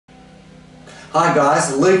Hi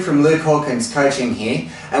guys, Luke from Luke Hawkins Coaching here,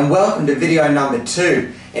 and welcome to video number 2.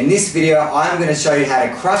 In this video I'm going to show you how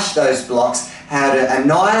to crush those blocks, how to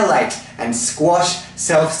annihilate and squash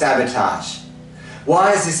self-sabotage.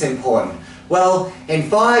 Why is this important? Well, in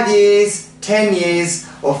 5 years, 10 years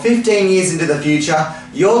or 15 years into the future,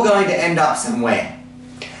 you're going to end up somewhere.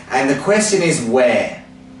 And the question is where?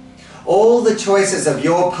 All the choices of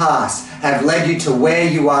your past have led you to where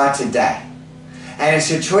you are today. And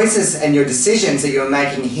it's your choices and your decisions that you're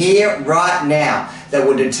making here, right now, that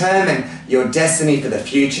will determine your destiny for the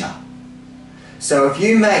future. So if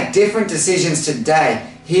you make different decisions today,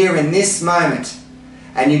 here in this moment,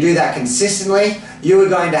 and you do that consistently, you are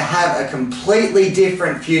going to have a completely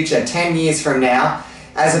different future 10 years from now,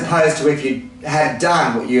 as opposed to if you had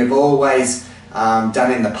done what you have always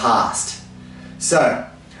done in the past. So,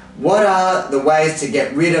 what are the ways to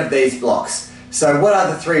get rid of these blocks? So what are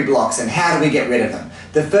the 3 blocks and how do we get rid of them?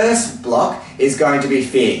 The first block is going to be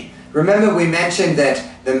fear. Remember we mentioned that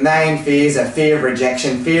the main fears are fear of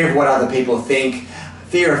rejection, fear of what other people think,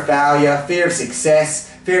 fear of failure, fear of success,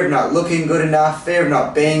 fear of not looking good enough, fear of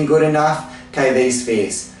not being good enough. Okay, these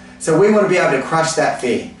fears. So we want to be able to crush that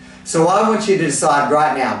fear. So I want you to decide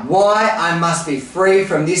right now why I must be free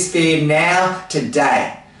from this fear now,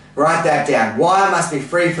 today. Write that down. Why I must be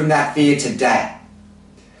free from that fear today.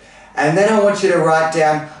 And then I want you to write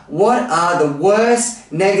down what are the worst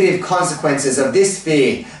negative consequences of this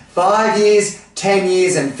fear 5 years, 10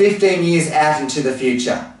 years and 15 years out into the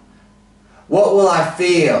future. What will I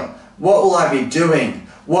feel? What will I be doing?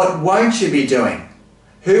 What won't you be doing?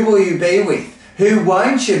 Who will you be with? Who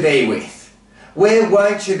won't you be with? Where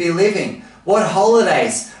won't you be living? What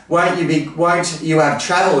holidays won't you have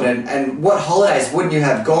travelled and what holidays wouldn't you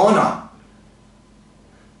have gone on?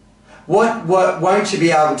 What won't you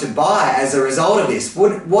be able to buy as a result of this?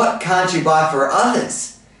 What can't you buy for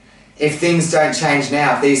others if things don't change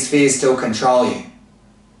now, if these fears still control you?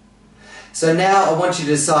 So now I want you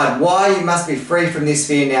to decide why you must be free from this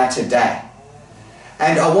fear now today.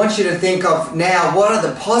 And I want you to think of now what are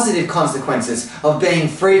the positive consequences of being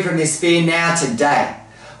free from this fear now today.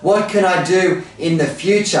 What can I do in the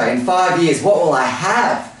future, in 5 years? What will I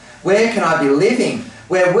have? Where can I be living?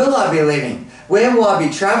 Where will I be living? Where will I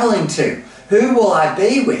be travelling to? Who will I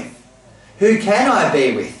be with? Who can I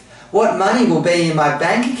be with? What money will be in my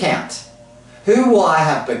bank account? Who will I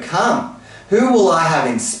have become? Who will I have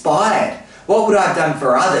inspired? What would I have done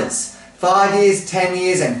for others? 5 years, 10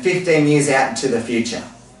 years and 15 years out into the future.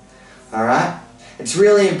 Alright? It's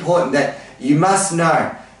really important that you must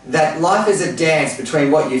know that life is a dance between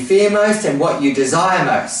what you fear most and what you desire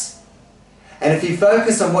most. And if you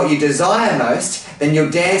focus on what you desire most, then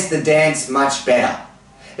you'll dance the dance much better.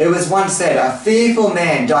 It was once said, a fearful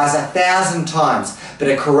man dies 1,000 times, but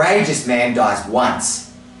a courageous man dies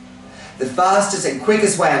once. The fastest and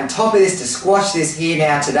quickest way on top of this to squash this here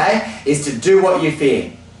now today is to do what you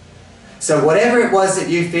fear. So whatever it was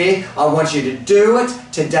that you fear, I want you to do it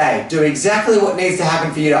today. Do exactly what needs to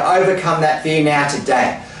happen for you to overcome that fear now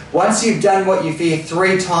today. Once you've done what you fear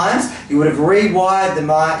 3 times, you would have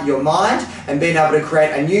rewired your mind and been able to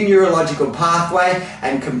create a new neurological pathway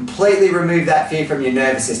and completely remove that fear from your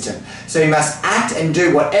nervous system. So you must act and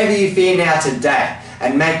do whatever you fear now today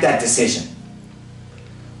and make that decision.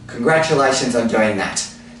 Congratulations on doing that.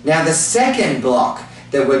 Now the second block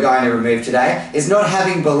that we're going to remove today is not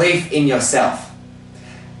having belief in yourself.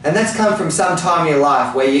 And that's come from some time in your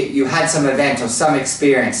life where you had some event or some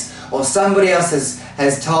experience or somebody else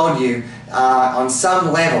has told you on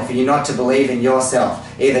some level for you not to believe in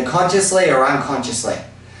yourself, either consciously or unconsciously.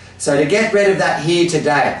 So to get rid of that here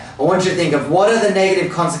today, I want you to think of what are the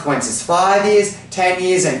negative consequences 5 years, 10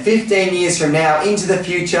 years and 15 years from now into the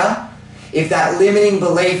future if that limiting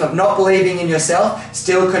belief of not believing in yourself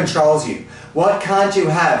still controls you. What can't you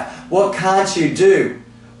have? What can't you do?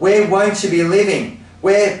 Where won't you be living?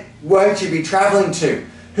 Where won't you be travelling to?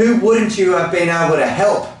 Who wouldn't you have been able to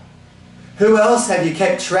help? Who else have you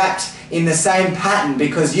kept trapped in the same pattern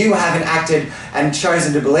because you haven't acted and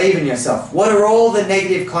chosen to believe in yourself? What are all the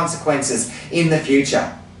negative consequences in the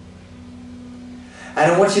future?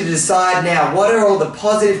 And I want you to decide now, what are all the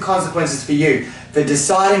positive consequences for you for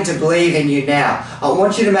deciding to believe in you now? I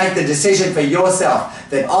want you to make the decision for yourself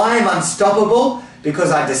that I am unstoppable because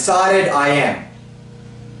I decided I am.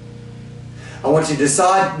 I want you to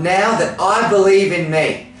decide now that I believe in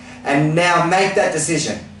me and now make that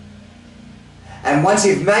decision. And once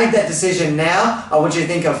you've made that decision now, I want you to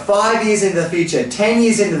think of 5 years into the future, 10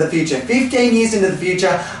 years into the future, 15 years into the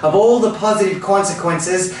future of all the positive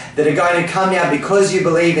consequences that are going to come now because you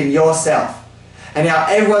believe in yourself. And now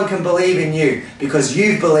everyone can believe in you because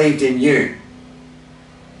you've believed in you.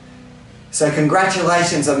 So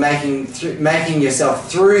congratulations on making yourself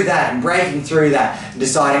through that and breaking through that and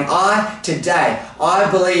deciding, today, I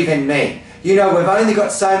believe in me. You know, we've only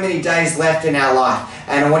got so many days left in our life,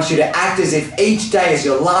 and I want you to act as if each day is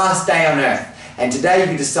your last day on earth. And today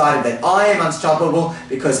you decided that I am unstoppable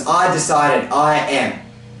because I decided I am.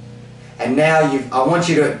 And now I want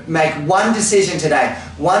you to make one decision today.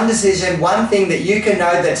 One decision, one thing that you can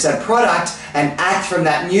know that's a product, and act from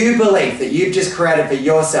that new belief that you've just created for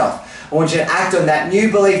yourself. I want you to act on that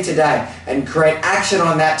new belief today and create action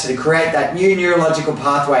on that to create that new neurological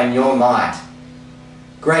pathway in your mind.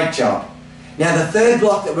 Great job. Now the third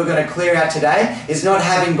block that we're going to clear out today is not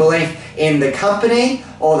having belief in the company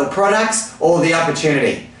or the products or the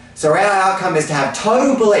opportunity. So our outcome is to have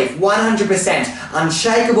total belief, 100%,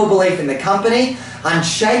 unshakable belief in the company,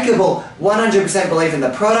 unshakable 100% belief in the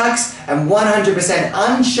products, and 100%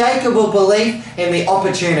 unshakable belief in the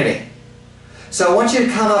opportunity. So I want you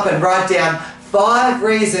to come up and write down 5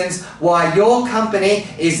 reasons why your company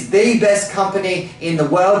is the best company in the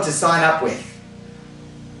world to sign up with.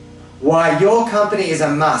 Why your company is a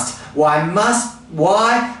must. 5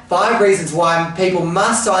 reasons why people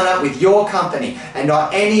must sign up with your company and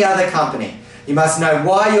not any other company. You must know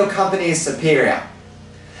why your company is superior.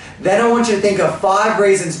 Then I want you to think of 5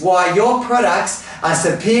 reasons why your products are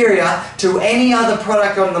superior to any other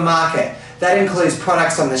product on the market. That includes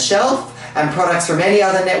products on the shelf and products from any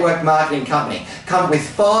other network marketing company. Come up with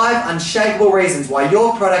 5 unshakable reasons why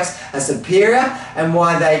your products are superior and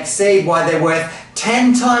why they exceed, why they're worth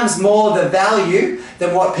 10 times more the value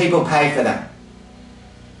than what people pay for them.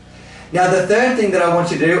 Now the third thing that I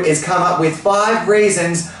want you to do is come up with 5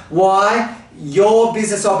 reasons why your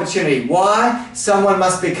business opportunity, why someone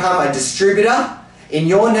must become a distributor in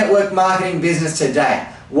your network marketing business today,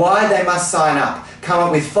 why they must sign up. Come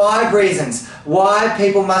up with 5 reasons why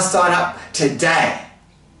people must sign up today.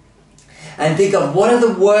 And think of what are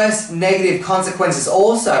the worst negative consequences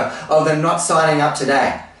also of them not signing up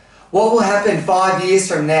today. What will happen 5 years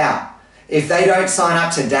from now if they don't sign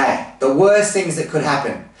up today? The worst things that could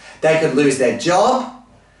happen. They could lose their job,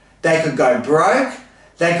 they could go broke,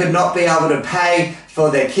 they could not be able to pay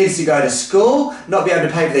for their kids to go to school, not be able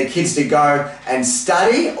to pay for their kids to go and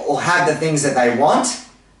study or have the things that they want.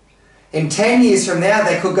 In 10 years from now,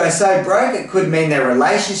 they could go so broke, it could mean their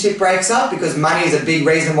relationship breaks up, because money is a big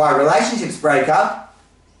reason why relationships break up.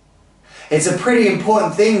 It's a pretty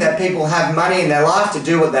important thing that people have money in their life to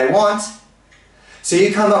do what they want. So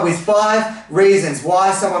you come up with 5 reasons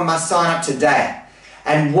why someone must sign up today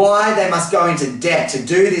and why they must go into debt to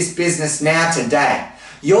do this business now today.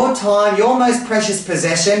 Your time, your most precious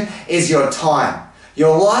possession is your time.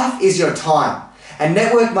 Your life is your time. And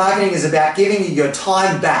network marketing is about giving you your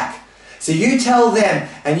time back. So you tell them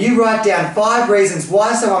and you write down 5 reasons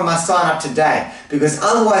why someone must sign up today, because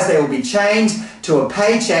otherwise they will be chained to a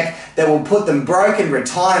paycheck that will put them broke in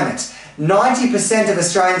retirement. 90% of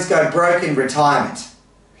Australians go broke in retirement.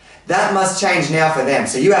 That must change now for them.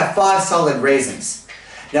 So you have 5 solid reasons.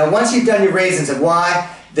 Now once you've done your reasons of why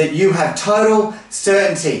that you have total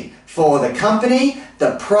certainty for the company,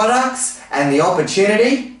 the products and the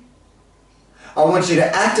opportunity, I want you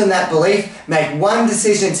to act on that belief, make one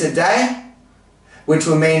decision today, which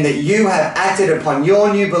will mean that you have acted upon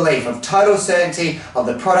your new belief of total certainty of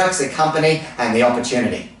the products, the company, and the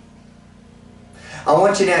opportunity. I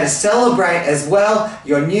want you now to celebrate as well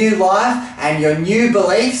your new life and your new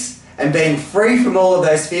beliefs and being free from all of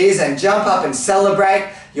those fears, and jump up and celebrate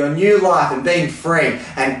your new life and being free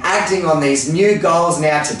and acting on these new goals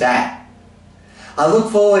now today. I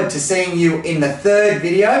look forward to seeing you in the 3rd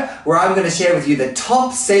video, where I'm going to share with you the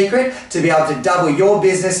top secret to be able to double your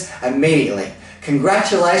business immediately.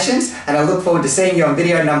 Congratulations, and I look forward to seeing you on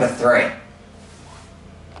video number 3.